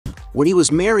When he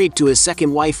was married to his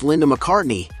second wife Linda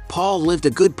McCartney, Paul lived a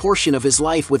good portion of his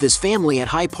life with his family at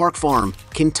High Park Farm,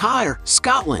 Kintyre,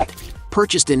 Scotland.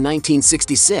 Purchased in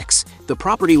 1966, the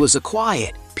property was a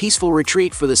quiet, peaceful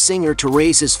retreat for the singer to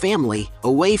raise his family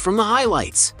away from the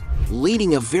highlights.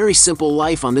 Leading a very simple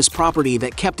life on this property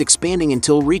that kept expanding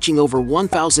until reaching over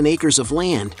 1,000 acres of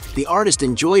land, the artist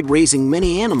enjoyed raising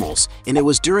many animals, and it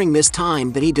was during this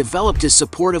time that he developed his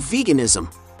support of veganism.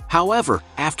 However,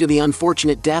 after the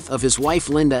unfortunate death of his wife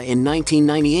Linda in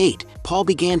 1998, Paul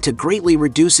began to greatly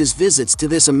reduce his visits to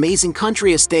this amazing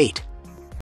country estate.